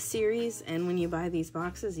a series, and when you buy these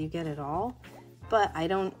boxes, you get it all. But I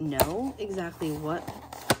don't know exactly what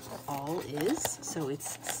all is, so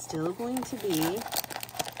it's still going to be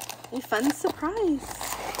a fun surprise.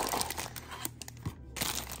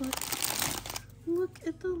 Look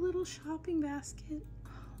at the little shopping basket.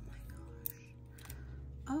 Oh my gosh.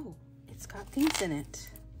 Oh, it's got things in it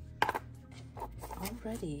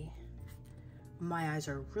already. My eyes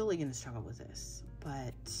are really gonna struggle with this,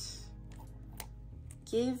 but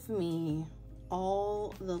give me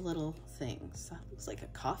all the little things. That looks like a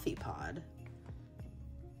coffee pod.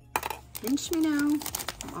 Pinch me now.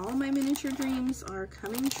 All my miniature dreams are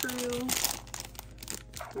coming true.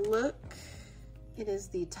 Look, it is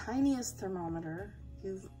the tiniest thermometer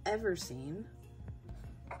you've ever seen.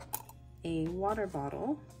 a water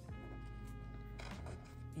bottle,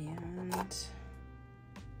 and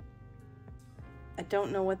I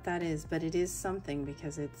don't know what that is, but it is something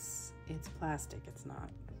because it's plastic. It's not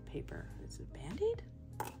paper. Is it Band-Aid?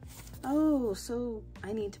 Oh, so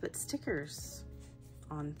I need to put stickers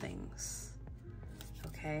on things.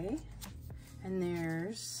 Okay. And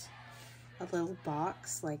there's a little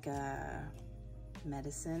box, like a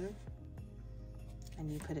medicine,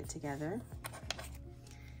 and you put it together.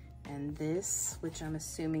 And this, which I'm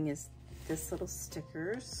assuming is this little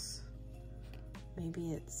stickers.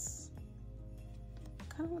 Maybe it's,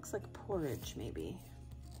 kind of looks like porridge, maybe.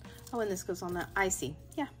 Oh, and this goes on the, I see,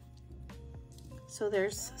 yeah. So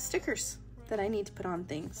there's stickers that I need to put on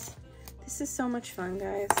things. This is so much fun,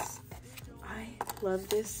 guys. I love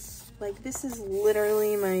this. Like, this is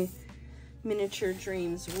literally my miniature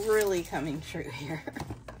dreams really coming true here.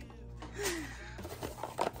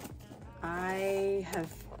 I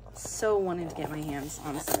have so wanted to get my hands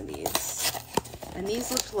on some of these. And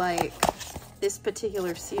these looked like, this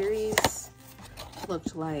particular series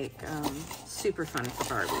looked like super fun for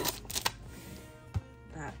Barbie.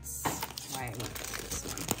 That's why I went with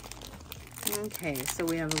this one. Okay, so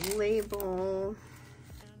we have a label.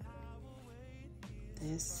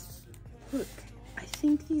 This, look, I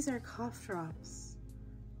think these are cough drops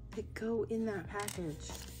that go in that package.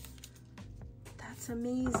 That's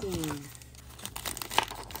amazing.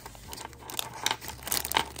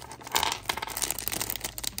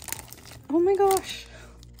 Oh my gosh,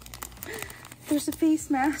 there's a face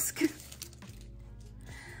mask.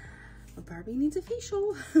 Well, Barbie needs a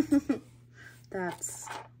facial. That's,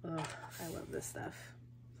 oh, I love this stuff.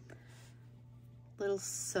 Little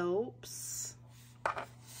soaps,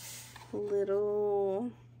 little,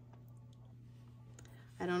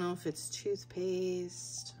 I don't know if it's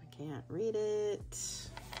toothpaste. I can't read it.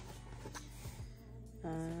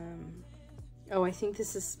 Oh, I think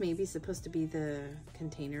this is maybe supposed to be the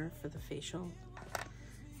container for the facial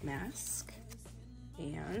mask.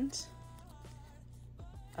 And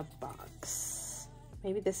a box.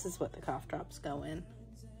 Maybe this is what the cough drops go in.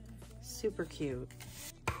 Super cute.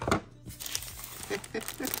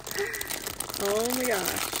 Oh my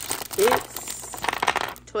gosh. It's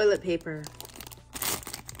toilet paper.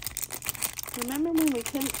 Remember when we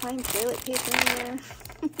couldn't find toilet paper anywhere?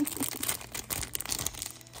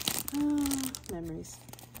 Oh, memories.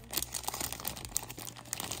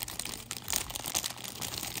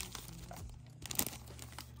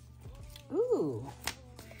 Ooh,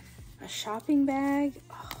 a shopping bag.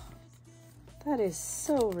 Oh, that is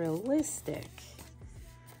so realistic.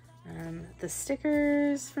 The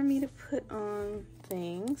stickers for me to put on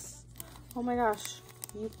things. Oh my gosh,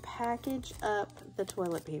 you package up the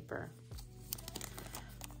toilet paper.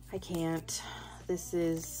 I can't. This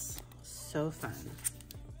is so fun.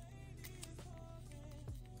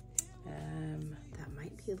 That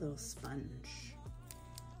might be a little sponge.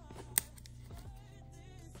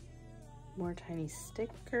 More tiny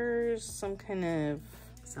stickers, some kind of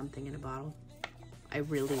something in a bottle. I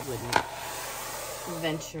really wouldn't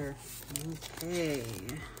venture. Okay.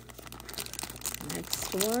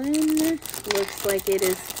 Next one looks like it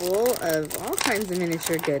is full of all kinds of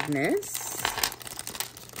miniature goodness.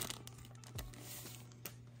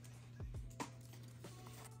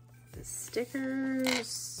 The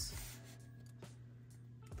stickers,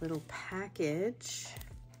 little package.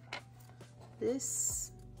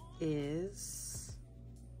 This is,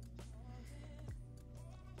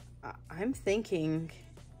 I'm thinking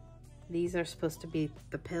these are supposed to be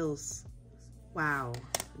the pills. Wow,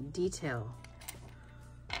 detail.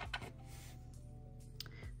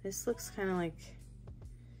 This looks kind of like,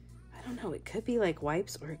 I don't know, it could be like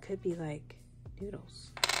wipes or it could be like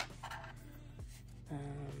noodles.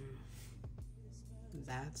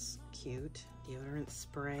 That's cute. Deodorant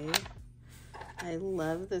spray. I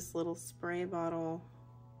love this little spray bottle.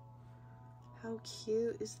 How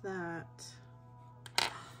cute is that?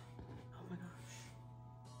 Oh my gosh.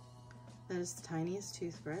 That is the tiniest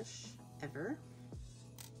toothbrush ever.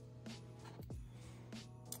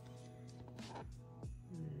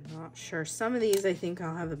 Not sure. Some of these I think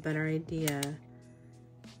I'll have a better idea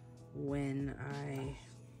when I...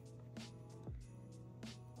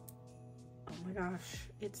 Oh my gosh,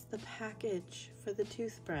 it's the package for the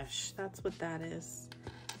toothbrush. That's what that is.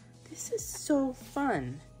 This is so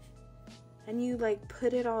fun. And you like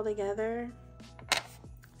put it all together,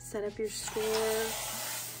 set up your store.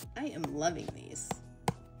 I am loving these.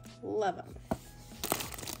 Love them.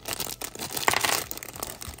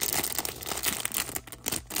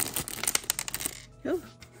 Oh,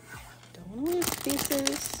 don't want to lose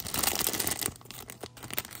pieces.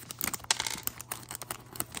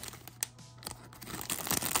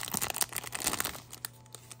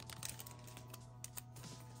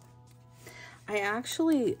 I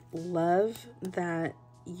actually love that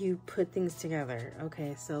you put things together.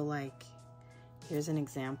 Okay, so like, here's an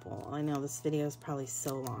example. I know this video is probably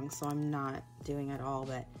so long, so I'm not doing it all,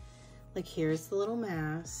 but like, here's the little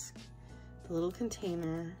mask, the little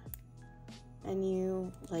container, and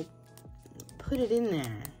you like put it in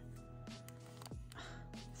there.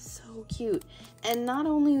 So cute. And not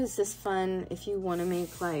only is this fun if you want to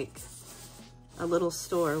make like a little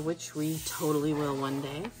store, which we totally will one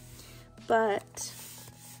day, but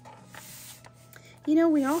you know,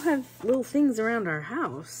 we all have little things around our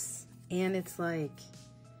house, and it's like,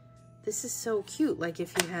 this is so cute. Like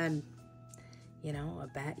if you had, you know,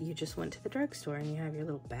 you just went to the drugstore and you have your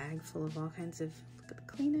little bag full of all kinds of, look at the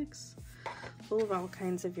Kleenex, full of all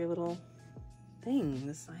kinds of your little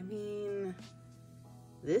things. I mean,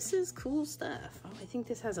 this is cool stuff. Oh, I think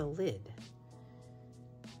this has a lid.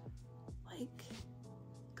 Like,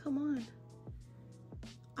 come on.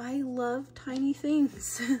 I love tiny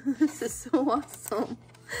things. This is so awesome.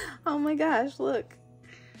 Oh my gosh, look.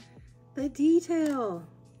 The detail.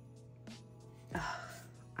 Oh,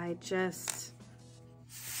 I'm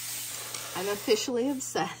officially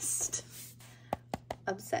obsessed.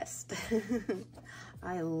 Obsessed.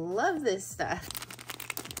 I love this stuff.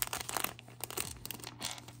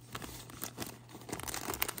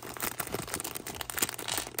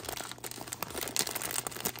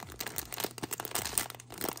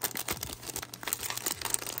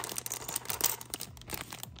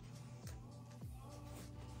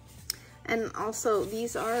 And also,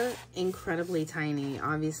 these are incredibly tiny.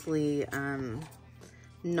 Obviously,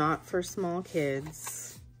 not for small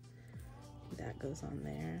kids. That goes on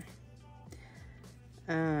there.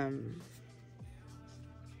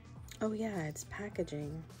 Oh yeah, it's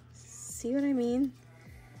packaging. See what I mean?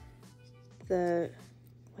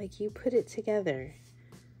 Like you put it together.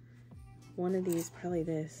 One of these, probably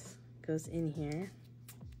this, goes in here.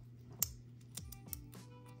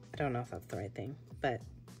 I don't know if that's the right thing, but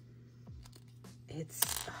it's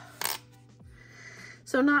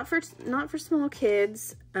so not for small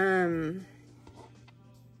kids. Like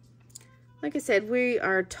I said, we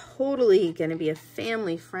are totally gonna be a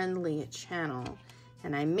family-friendly channel,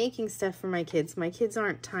 and I'm making stuff for my kids. My kids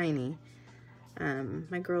aren't tiny.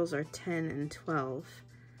 My girls are 10 and 12,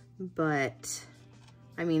 but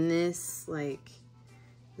I mean, this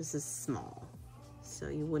is small, so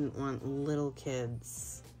you wouldn't want little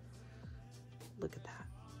kids. Look at that,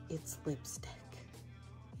 it's lipstick.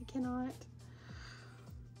 I cannot.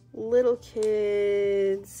 Little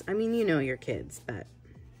kids, I mean, you know your kids, but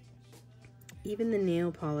even the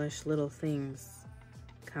nail polish little things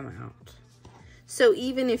come out. So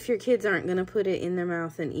even if your kids aren't gonna put it in their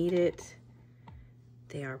mouth and eat it,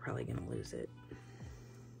 they are probably gonna lose it.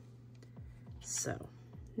 So,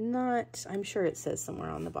 I'm sure it says somewhere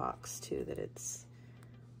on the box too that it's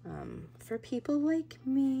for people like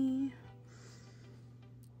me,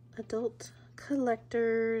 adult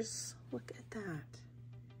collectors. Look at that.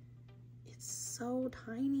 It's so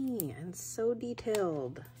tiny and so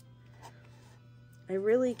detailed. I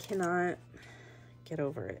really cannot get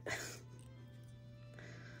over it.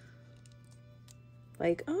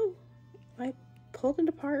 Like, oh, I pulled it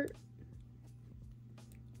apart.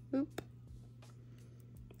 Oop.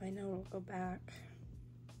 I know it'll go back.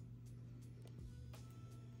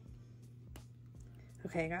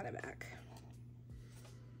 Okay, I got it back.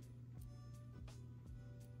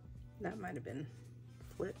 That might have been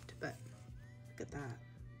flipped, but look at that.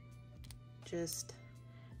 Just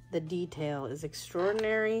the detail is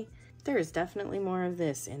extraordinary. There is definitely more of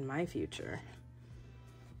this in my future.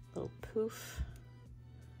 Little poof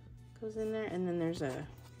goes in there, and then there's a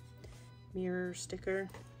mirror sticker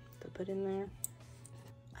to put in there.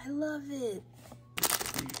 I love it.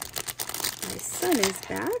 My son is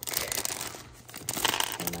back.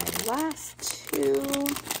 And my last two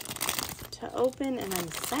to open, and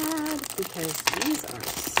I'm sad because these are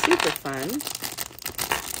super fun.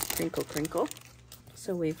 Crinkle, crinkle.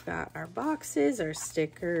 So we've got our boxes, our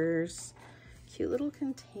stickers, cute little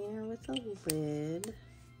container with a lid.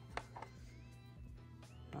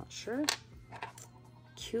 Not sure.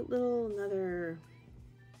 Cute little another,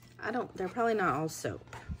 they're probably not all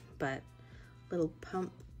soap, but little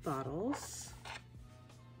pump bottles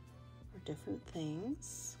for different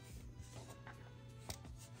things.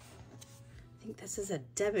 I think this is a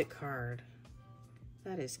debit card.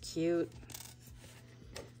 That is cute.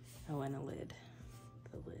 Oh, and a lid.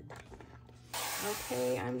 The lid.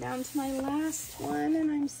 Okay, I'm down to my last one,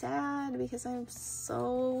 and I'm sad because I'm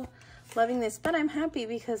so loving this, but I'm happy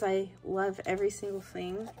because I love every single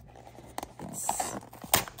thing. It's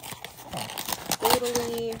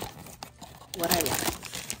totally what I love.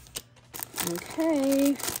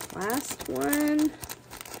 Okay, last one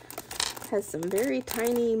has some very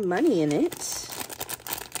tiny money in it.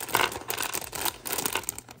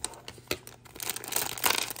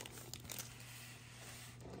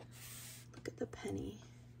 Look at the penny.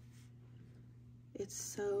 It's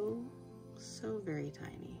so very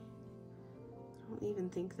tiny. I don't even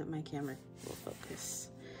think that my camera will focus.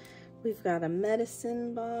 We've got a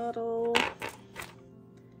medicine bottle.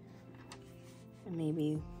 And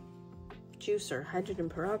maybe juice or hydrogen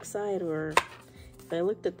peroxide, or if I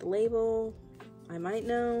looked at the label, I might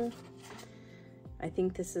know. I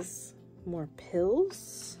think this is more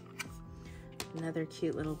pills. Another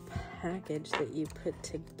cute little package that you put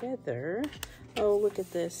together. Oh, look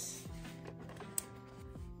at this.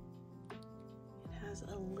 It has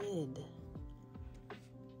a lid.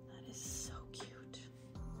 That is so cute.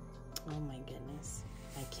 Oh my goodness.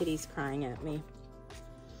 My kitty's crying at me.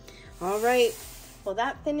 All right, well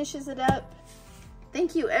that finishes it up.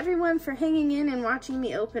 Thank you everyone for hanging in and watching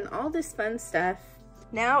me open all this fun stuff.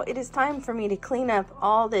 Now it is time for me to clean up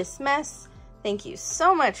all this mess. Thank you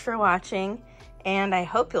so much for watching, and I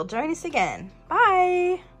hope you'll join us again.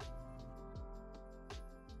 Bye!